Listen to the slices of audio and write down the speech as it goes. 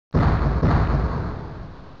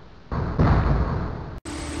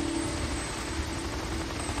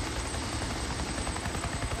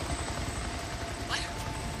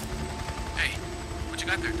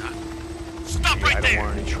don't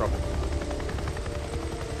want any trouble.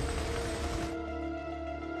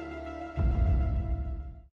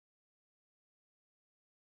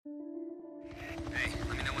 Hey,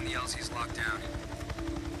 let me know when the LZ's locked down.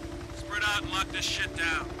 Spread out and lock this shit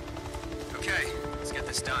down. Okay, let's get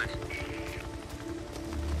this done.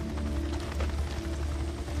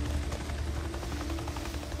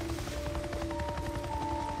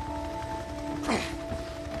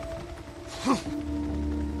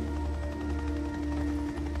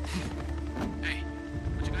 Hey,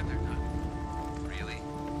 what you got there, Doc? Really?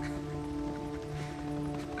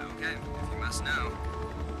 Okay, if you must know,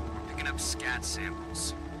 we're picking up scat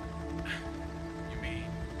samples. You mean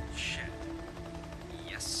shit?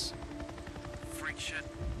 Yes. Freak shit?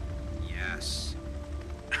 Yes.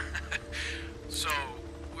 So,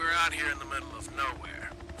 we're out here in the middle of nowhere,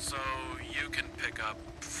 so you can pick up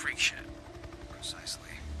freak shit. Precisely.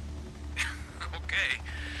 Okay,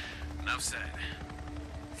 enough said.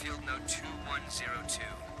 Field note 2102.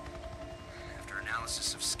 After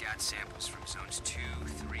analysis of scat samples from zones 2,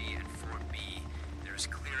 3, and 4B, there is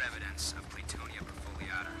clear evidence of Claytonia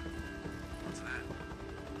perfoliata. What's that?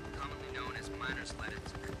 Commonly known as miner's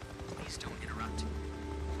lettuce. Please don't interrupt.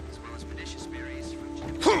 As well as pernicious berries from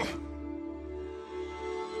Juniper.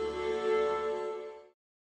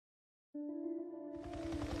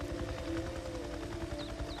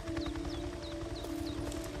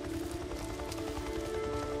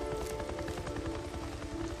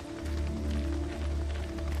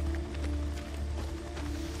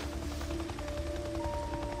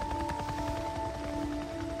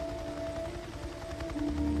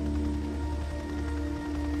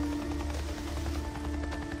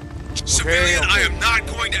 Civilian, okay. I am not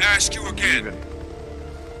going to ask you again. Even.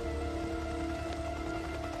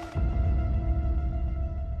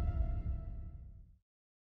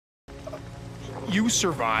 You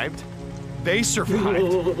survived. They survived.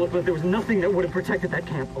 Look, there was nothing that would have protected that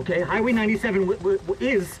camp, okay? Highway 97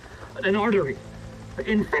 is an artery.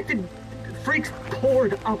 Infected freaks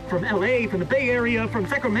poured up from LA, from the Bay Area, from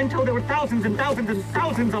Sacramento. There were thousands and thousands and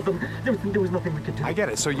thousands of them. There was nothing we could do. I get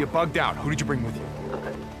it. So you bugged out. Who did you bring with you?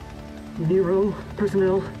 Nero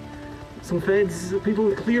personnel, some feds, people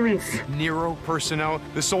with clearance. Nero personnel,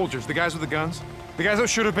 the soldiers, the guys with the guns, the guys that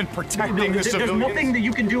should have been protecting the There's civilians. nothing that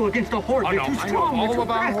you can do against a horde. Oh, They're no, too I know strong. all They're too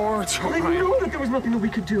about fast. hordes. Well, then you know that there was nothing that we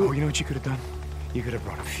could do. Oh, you know what you could have done? You could have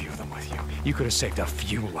brought a few of them with you. You could have saved a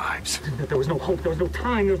few lives. That there was no hope, there was no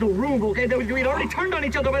time, there was no room, okay? We'd already turned on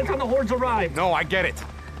each other by the time the hordes arrived. No, I get it.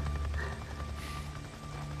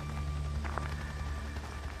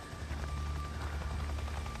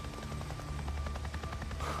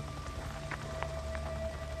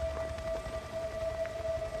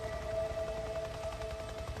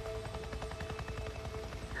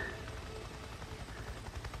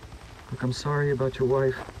 Look, I'm sorry about your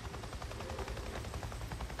wife.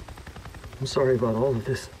 I'm sorry about all of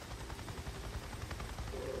this.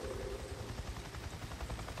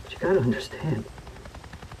 But you gotta understand.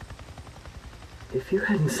 If you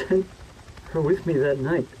hadn't sent her with me that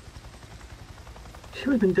night, she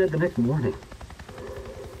would have been dead the next morning.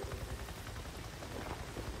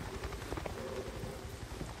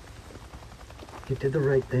 You did the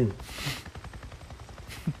right thing.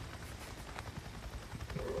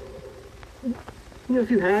 You know, if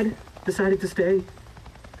you had decided to stay,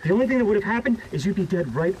 the only thing that would have happened is you'd be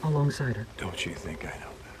dead right alongside her. Don't you think I know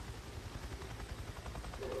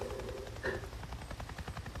that?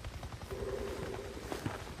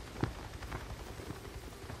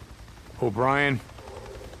 O'Brien.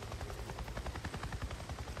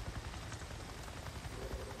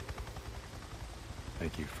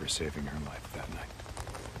 Thank you for saving her life that night.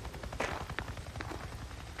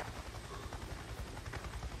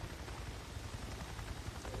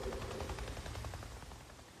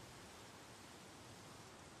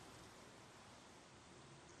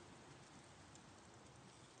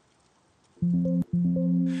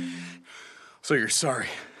 So you're sorry.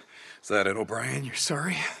 Is that it, O'Brien? You're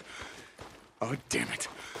sorry? Oh, damn it.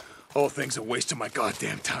 Whole thing's a waste of my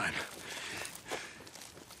goddamn time.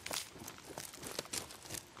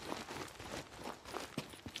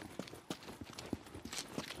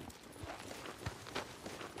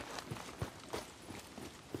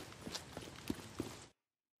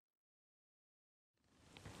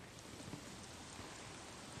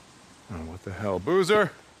 Oh, what the hell?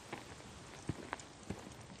 Boozer?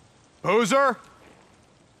 Boozer?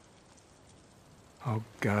 Oh,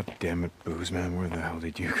 god damn it, Booze Man, where the hell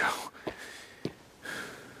did you go?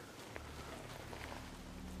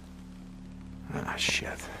 Ah,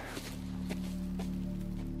 shit.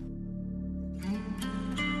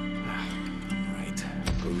 Right.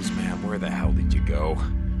 Booze Man, where the hell did you you go.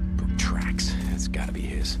 Boot tracks. It's gotta be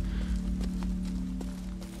his.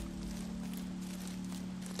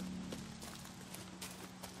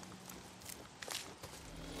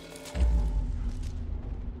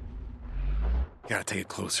 Gotta take a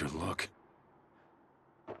closer look.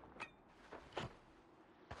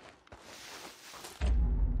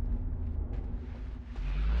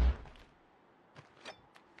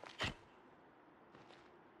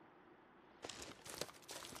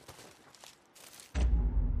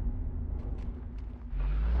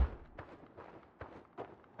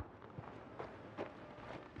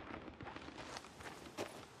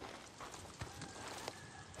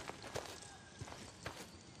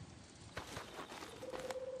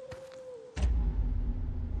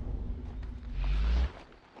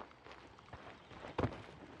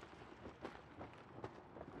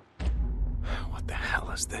 What the hell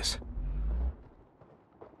is this?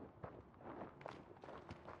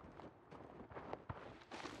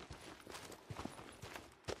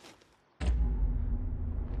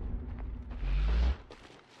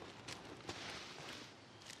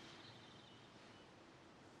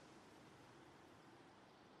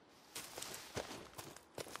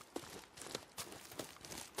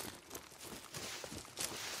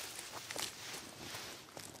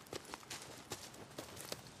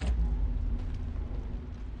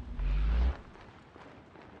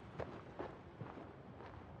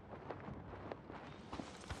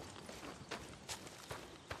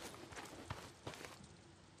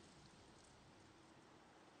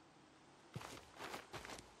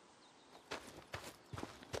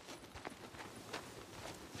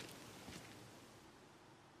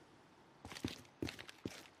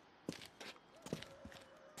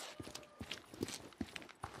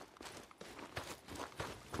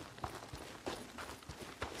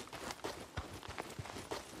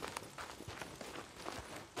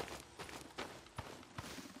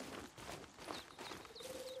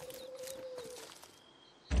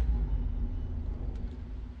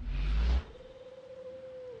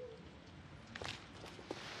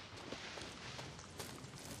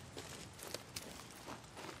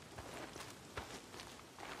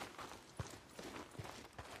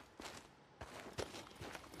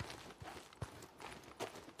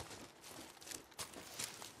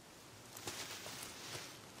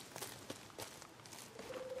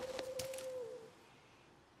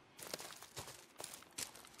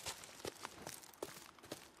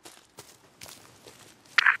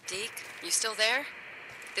 Deke, you still there?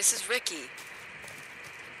 This is Ricky.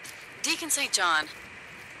 Deacon St. John.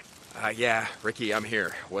 Yeah, Ricky, I'm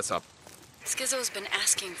here. What's up? Skizzo's been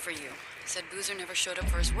asking for you. Said Boozer never showed up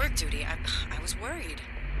for his work duty. I was worried.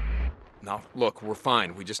 No, look, we're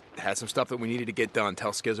fine. We just had some stuff that we needed to get done.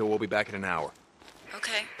 Tell Skizzo we'll be back in an hour.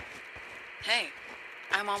 Okay. Hey,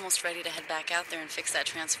 I'm almost ready to head back out there and fix that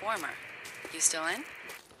transformer. You still in?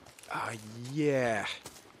 Yeah.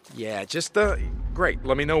 Yeah, just, great.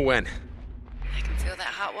 Let me know when. I can feel that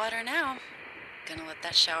hot water now. Gonna let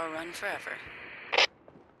that shower run forever.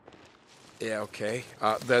 Yeah, okay.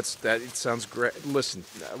 It sounds great. Listen,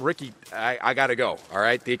 Ricky, I gotta go, all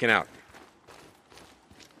right? Deacon out.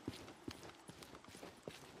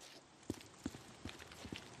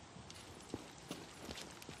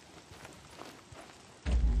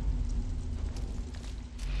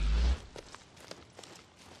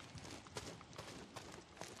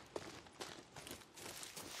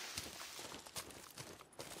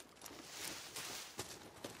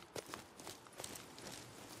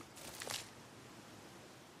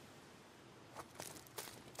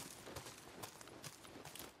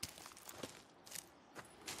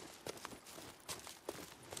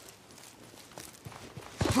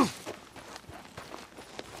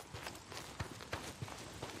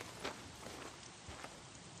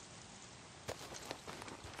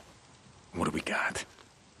 What do we got?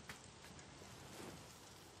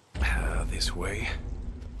 This way.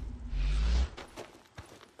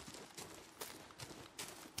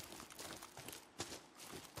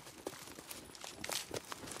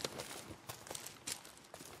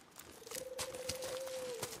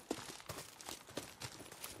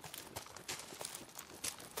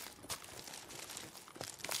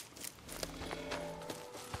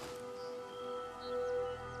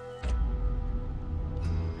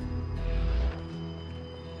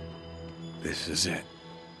 This is it.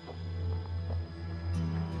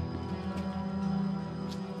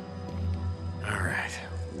 All right,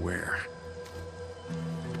 where?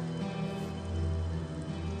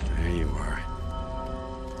 There you are.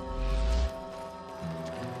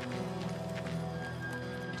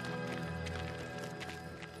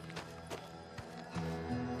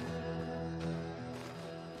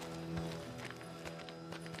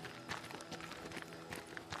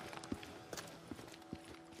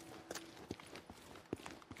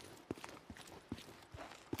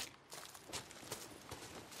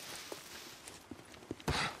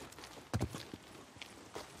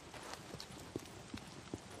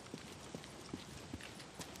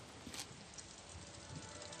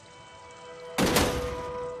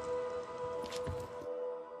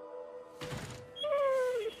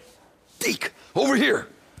 Over here!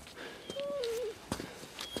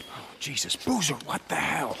 Jesus, Boozer, what the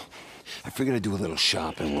hell? I figured I'd do a little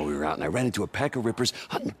shopping while we were out, and I ran into a pack of rippers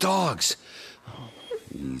hunting dogs. Oh,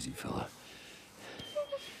 easy, fella.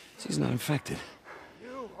 He's not infected.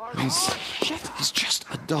 He's just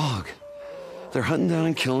a dog. They're hunting down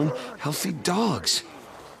and killing healthy dogs.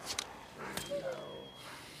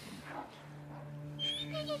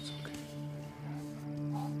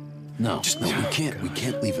 No, we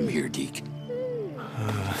can't leave him here, Deke.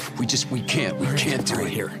 We can't do it.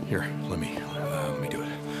 Here, let me do it.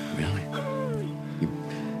 Really?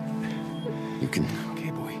 You can...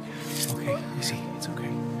 Okay, boy. Okay, easy, it's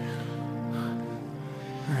okay.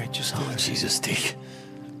 All right, just... Oh, Jesus, Deke.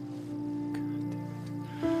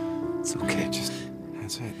 It's okay, just...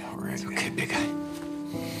 That's it, all right. It's okay, big guy.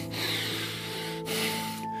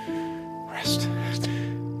 Rest.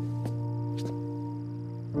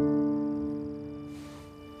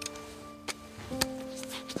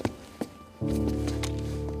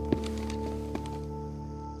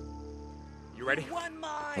 You ready?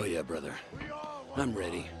 Oh, yeah, brother. I'm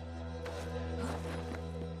ready.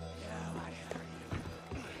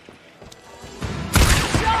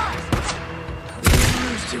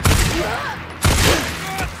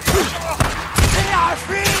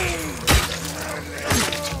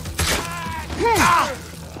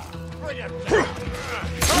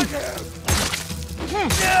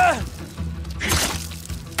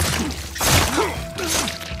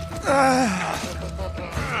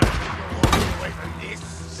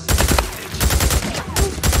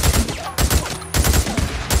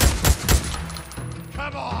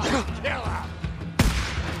 Come on, kill him!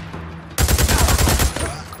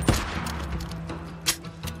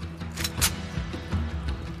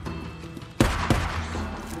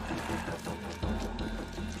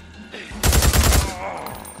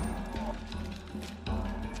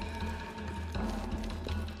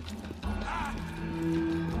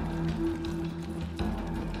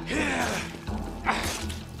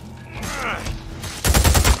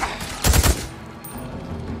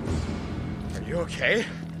 Are you okay?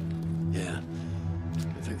 Yeah.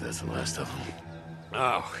 I think that's the last of them.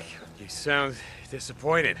 Oh, you sound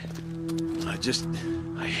disappointed. I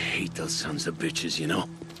hate those sons of bitches, you know?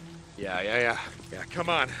 Yeah, come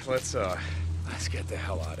on, let's get the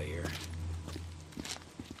hell out of here.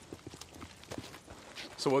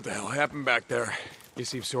 So what the hell happened back there? You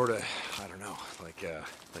seem sorta, I don't know, like you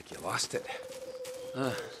lost it.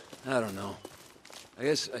 I don't know. I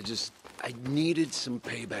guess I needed some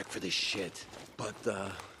payback for this shit. But,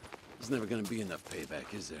 there's never gonna be enough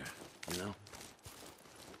payback, is there? You know?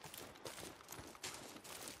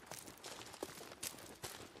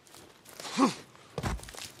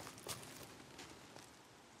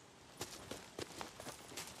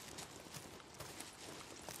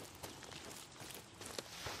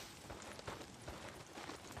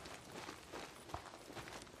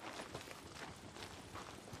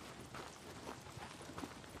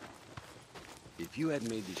 If you hadn't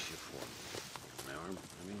made this shit for me, my arm,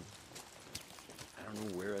 I don't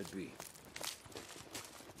know where I'd be.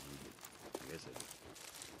 I guess I'd...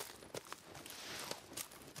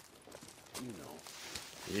 You know.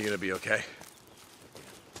 You gonna be okay?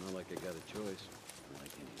 Not like I got a choice. Not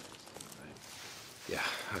like any of us, right?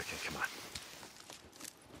 Yeah, okay, come on.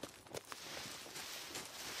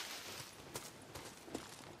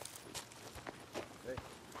 Hey,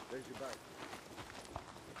 there's your bike.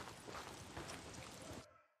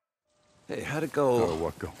 Hey, how'd it go? Oh,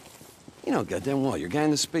 what go? You know, goddamn well, your guy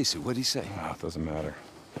in the spacesuit, what'd he say? Oh, it doesn't matter.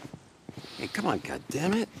 Hey, come on,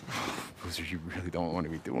 goddammit. Boozer, you really don't want to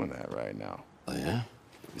be doing that right now. Oh, yeah?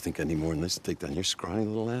 You think I need more than this to take down your scrawny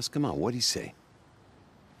little ass? Come on, what'd he say?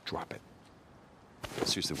 Drop it.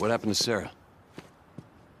 Seriously, what happened to Sarah?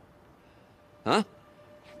 Huh?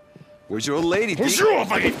 Where's your old lady, Deke?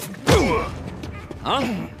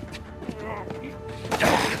 Huh?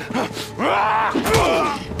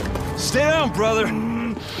 Stay down, brother.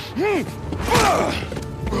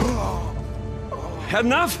 Had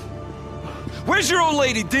enough? Where's your old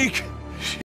lady, Deke?